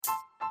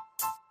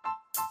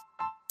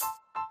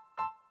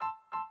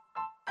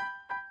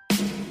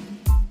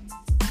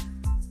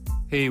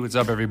Hey, what's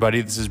up, everybody?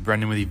 This is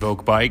Brendan with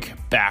Evoke Bike,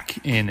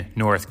 back in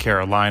North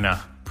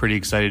Carolina. Pretty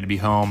excited to be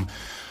home.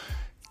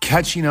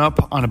 Catching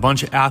up on a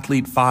bunch of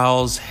athlete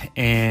files,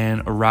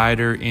 and a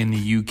rider in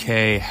the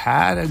UK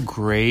had a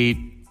great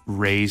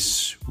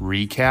race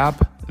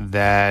recap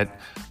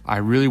that I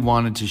really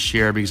wanted to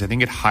share because I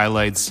think it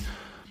highlights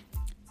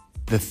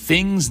the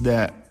things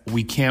that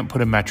we can't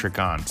put a metric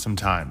on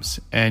sometimes.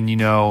 And,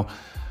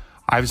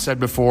 I've said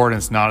before, and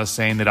it's not a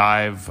saying that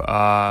I've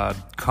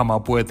come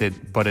up with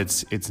it, but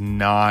it's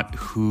not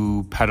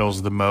who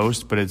pedals the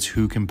most, but it's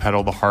who can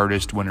pedal the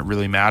hardest when it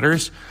really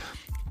matters.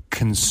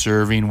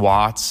 Conserving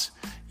watts,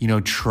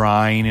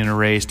 trying in a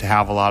race to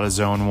have a lot of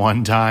zone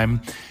one time.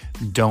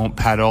 Don't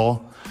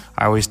pedal.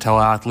 I always tell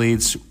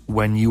athletes,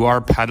 when you are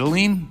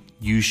pedaling,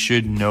 you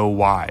should know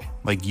why.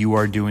 Like, you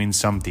are doing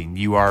something.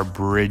 You are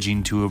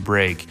bridging to a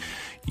break.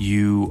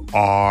 You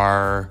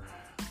are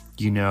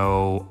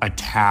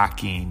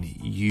attacking,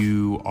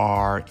 you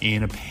are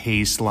in a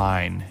pace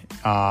line.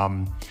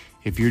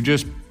 If you're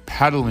just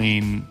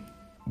pedaling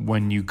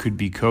when you could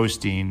be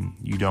coasting,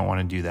 you don't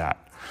want to do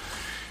that.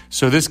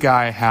 So this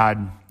guy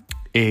had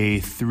a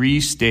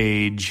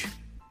 3-stage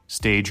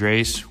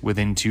race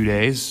within 2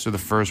 days. So the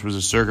first was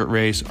a circuit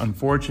race.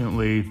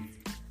 Unfortunately,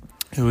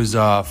 it was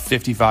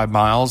 55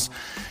 miles.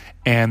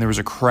 And there was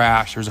a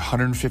crash. There was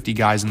 150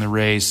 guys in the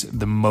race.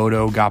 The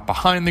moto got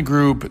behind the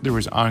group. There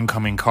was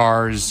oncoming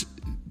cars.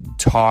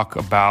 Talk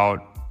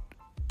about,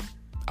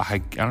 I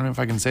don't know if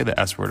I can say the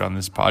S word on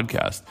this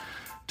podcast.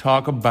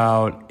 Talk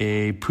about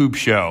a poop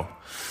show.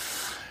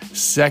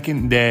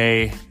 Second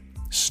day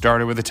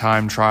started with a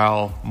time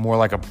trial, more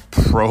like a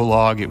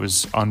prologue. It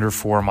was under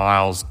 4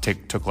 miles.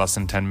 Took less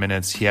than 10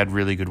 minutes. He had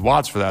really good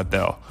watts for that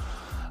though.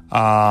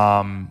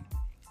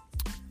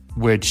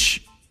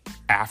 Which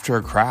after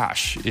a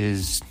crash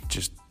is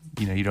just,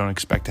 you don't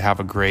expect to have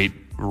a great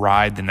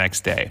ride the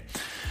next day.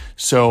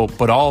 So,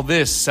 but all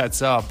this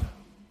sets up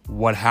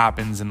what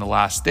happens in the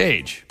last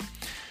stage.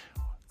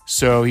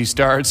 So he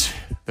starts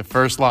the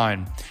first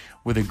line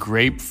with a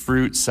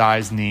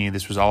grapefruit-sized knee.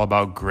 This was all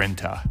about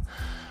Grinta.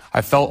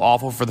 I felt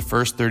awful for the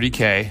first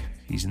 30K.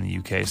 He's in the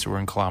UK, so we're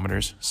in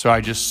kilometers. So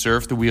I just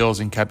surfed the wheels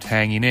and kept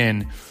hanging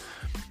in.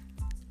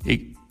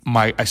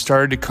 I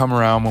started to come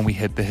around when we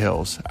hit the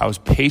hills. I was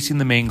pacing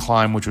the main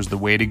climb, which was the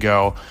way to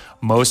go.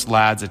 Most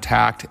lads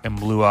attacked and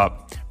blew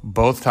up.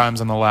 Both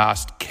times on the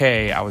last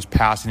K, I was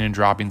passing and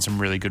dropping some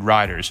really good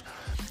riders.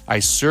 I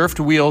surfed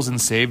wheels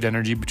and saved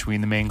energy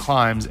between the main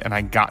climbs, and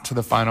I got to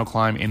the final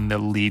climb in the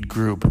lead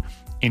group.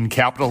 In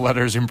capital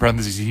letters in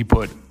parentheses, he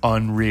put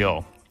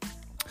unreal.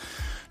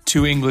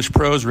 2 English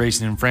pros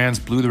racing in France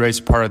blew the race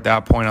apart at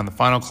that point on the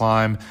final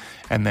climb,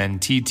 and then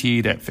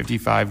TT'd at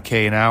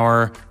 55K an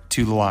hour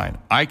to the line.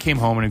 I came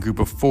home in a group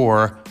of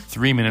 4,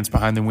 3 minutes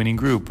behind the winning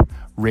group.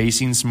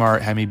 Racing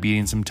Smart had me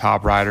beating some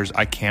top riders.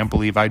 I can't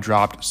believe I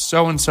dropped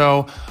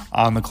so-and-so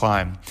on the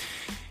climb.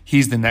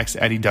 He's the next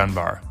Eddie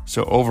Dunbar.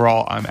 So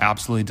overall, I'm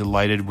absolutely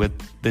delighted with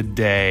the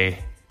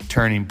day,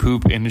 turning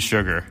poop into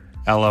sugar.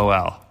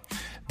 LOL.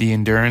 The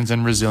endurance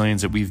and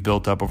resilience that we've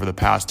built up over the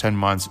past 10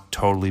 months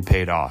totally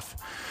paid off.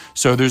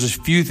 So there's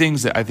a few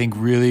things that I think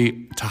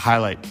really to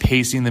highlight.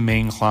 Pacing the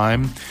main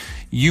climb.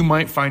 You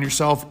might find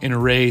yourself in a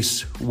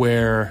race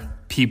where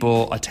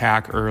people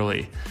attack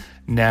early.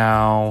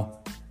 Now,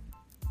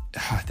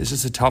 this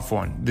is a tough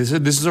one. This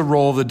is a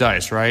roll of the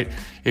dice, right?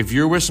 If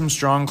you're with some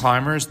strong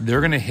climbers,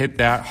 they're going to hit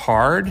that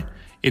hard.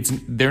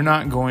 They're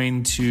not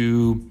going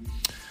to...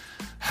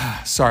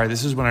 Sorry,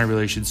 this is when I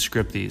really should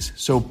script these.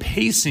 So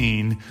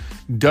pacing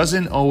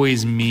doesn't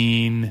always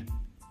mean,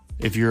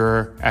 if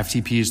your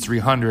FTP is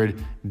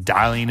 300,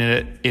 dialing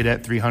it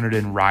at 300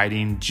 and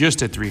riding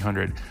just at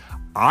 300.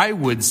 I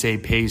would say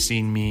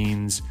pacing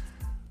means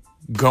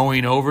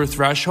going over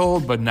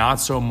threshold, but not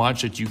so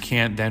much that you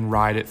can't then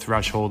ride at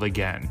threshold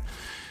again.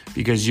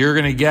 Because you're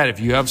going to get, if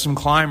you have some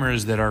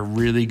climbers that are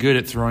really good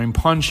at throwing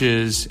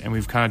punches, and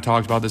we've kind of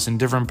talked about this in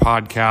different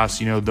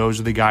podcasts, those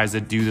are the guys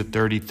that do the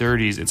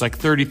 30-30s. It's like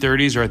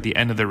 30-30s are at the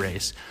end of the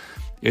race.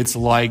 It's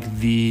like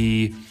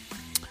the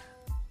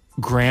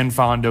Grand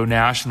Fondo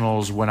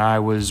Nationals when I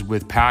was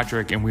with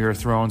Patrick and we were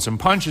throwing some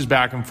punches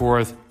back and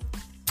forth.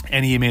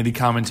 And he made the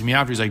comment to me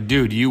after, he's like,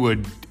 dude, you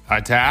would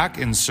attack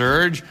and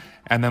surge,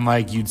 and then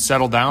you'd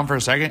settle down for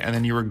a second, and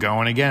then you were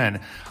going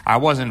again. I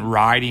wasn't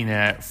riding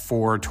at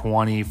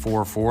 420,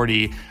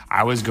 440.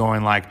 I was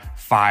going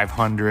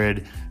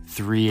 500,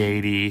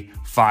 380,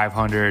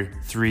 500,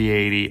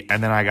 380,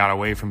 and then I got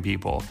away from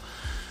people.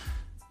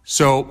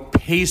 So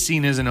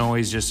pacing isn't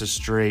always just a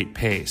straight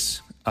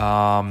pace.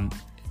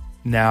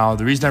 Now,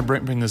 the reason I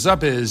bring this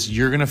up is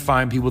you're going to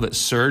find people that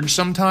surge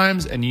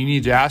sometimes, and you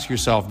need to ask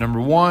yourself,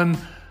 number one,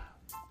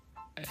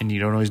 and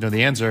you don't always know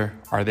the answer,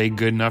 are they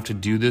good enough to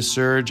do this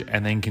surge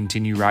and then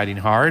continue riding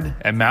hard?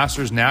 At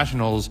Masters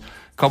Nationals,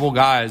 a couple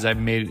guys, I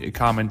made a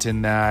comment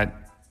in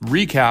that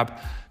recap,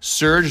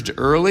 surged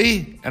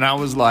early, and I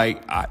was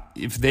like,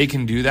 if they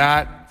can do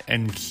that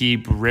and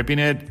keep ripping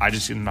it, I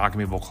just am not going to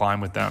be able to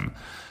climb with them.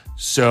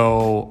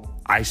 So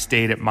I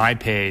stayed at my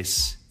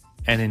pace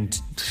And in,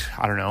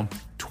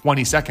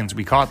 20 seconds,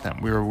 we caught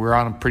them. We're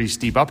on a pretty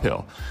steep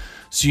uphill.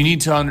 So you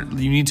need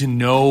to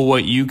know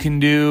what you can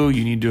do.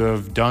 You need to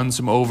have done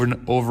some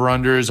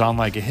over-unders on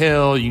like a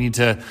hill. You need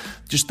to,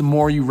 just the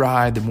more you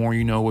ride, the more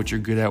you know what you're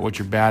good at, what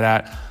you're bad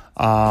at.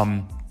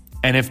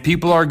 And if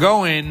people are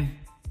going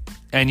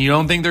and you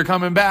don't think they're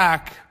coming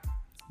back,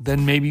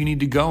 then maybe you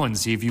need to go and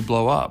see if you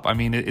blow up. I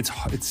mean,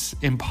 it's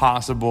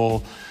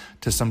impossible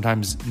to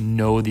sometimes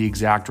know the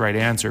exact right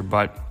answer,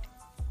 but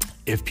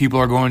if people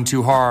are going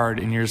too hard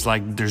and you're just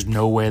like, there's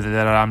no way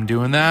that I'm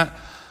doing that,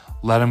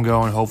 let them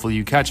go and hopefully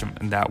you catch them.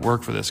 And that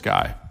worked for this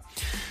guy.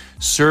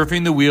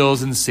 Surfing the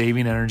wheels and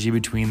saving energy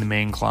between the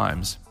main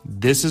climbs.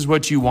 This is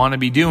what you want to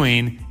be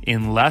doing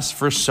unless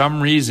for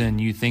some reason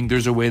you think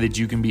there's a way that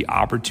you can be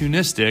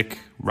opportunistic.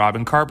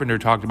 Robin Carpenter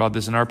talked about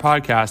this in our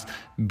podcast,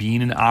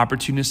 being an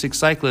opportunistic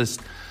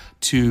cyclist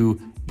to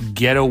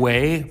get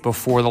away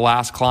before the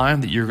last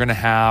climb, that you're going to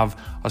have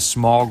a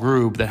small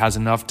group that has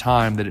enough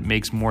time that it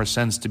makes more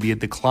sense to be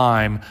at the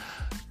climb,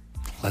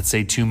 let's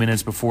say 2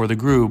 minutes before the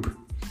group.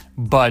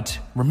 But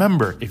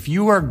remember, if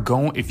you are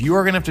going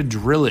to have to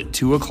drill it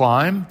to a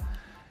climb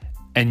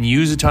and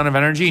use a ton of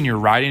energy and you're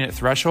riding at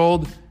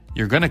threshold,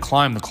 you're going to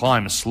climb the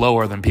climb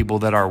slower than people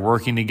that are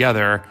working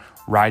together,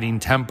 riding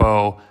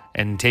tempo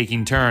and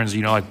taking turns,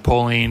 like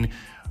pulling,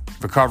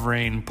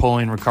 recovering,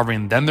 pulling,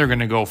 recovering. Then they're going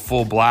to go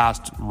full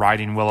blast,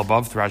 riding well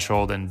above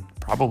threshold and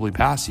probably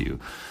pass you.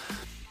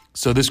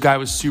 So this guy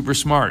was super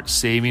smart,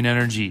 saving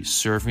energy,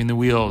 surfing the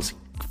wheels,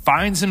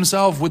 finds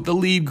himself with the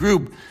lead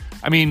group.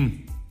 I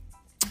mean,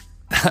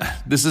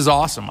 this is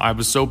awesome. I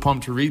was so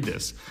pumped to read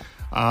this.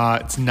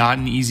 It's not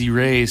an easy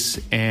race,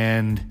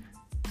 and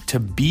to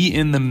be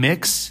in the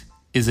mix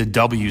is a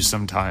W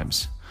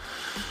sometimes.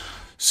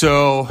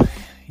 So,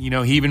 he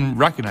even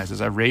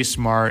recognizes I raced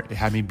smart. It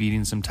had me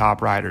beating some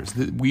top riders.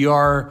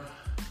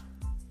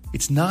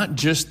 It's not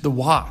just the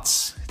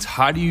watts. It's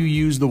how do you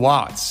use the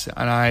watts?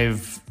 And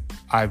I've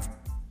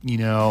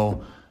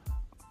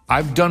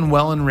done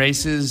well in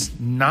races,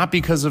 not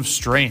because of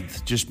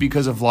strength, just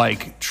because of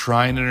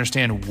trying to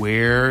understand,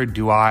 where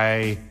do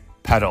I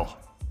pedal?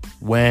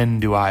 When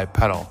do I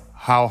pedal?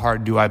 How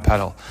hard do I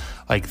pedal?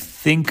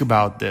 Think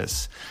about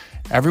this.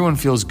 Everyone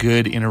feels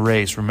good in a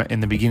race, in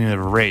the beginning of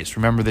a race.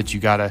 Remember that you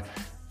got to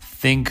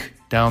think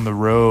down the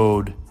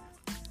road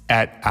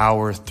at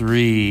hour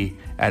 3,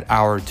 at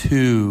hour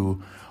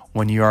 2,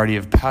 when you already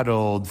have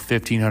pedaled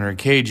 1,500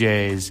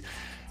 kJs.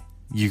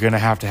 You're going to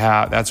have,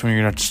 that's when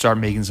you're going to start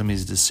making some of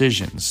these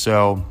decisions.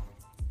 So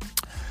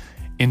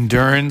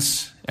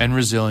endurance and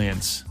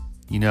resilience.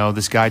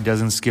 This guy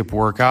doesn't skip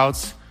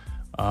workouts.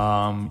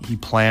 He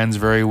plans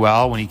very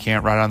well. When he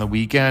can't ride on the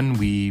weekend,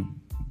 we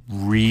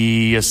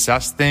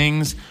reassess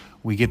things.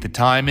 We get the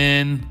time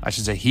in. I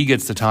should say he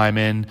gets the time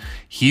in.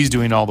 He's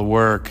doing all the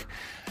work.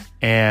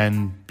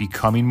 And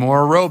becoming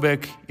more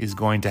aerobic is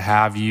going to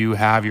have you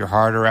have your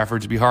harder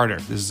efforts be harder.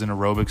 This is an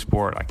aerobic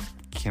sport. I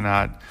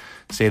cannot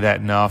say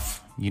that enough.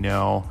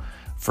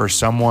 For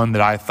someone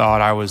that I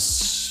thought I was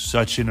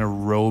such an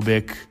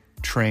aerobic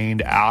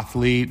trained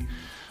athlete,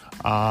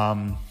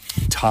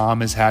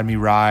 Tom has had me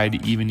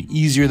ride even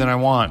easier than I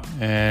want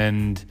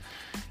and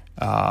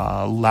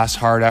less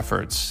hard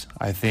efforts.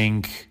 I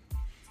think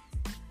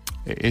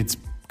it's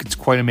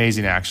quite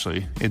amazing,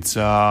 actually.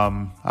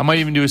 I might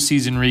even do a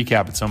season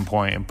recap at some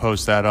point and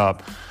post that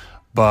up.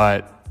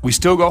 But we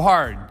still go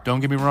hard, don't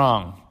get me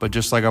wrong. But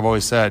just like I've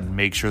always said,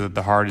 make sure that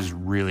the hard is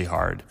really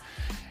hard.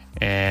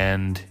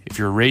 And if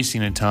you're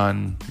racing a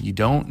ton, you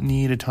don't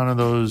need a ton of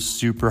those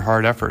super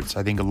hard efforts.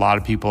 I think a lot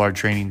of people are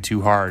training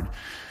too hard.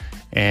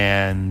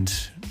 And,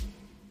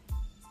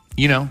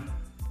 I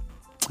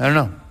don't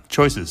know,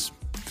 choices.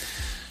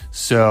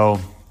 So,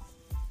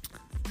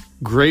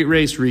 great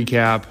race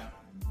recap.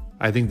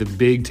 I think the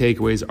big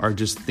takeaways are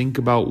just think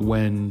about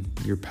when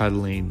you're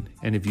pedaling.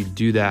 And if you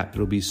do that,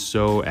 it'll be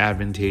so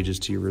advantageous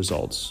to your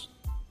results.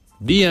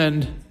 The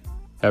end.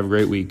 Have a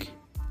great week.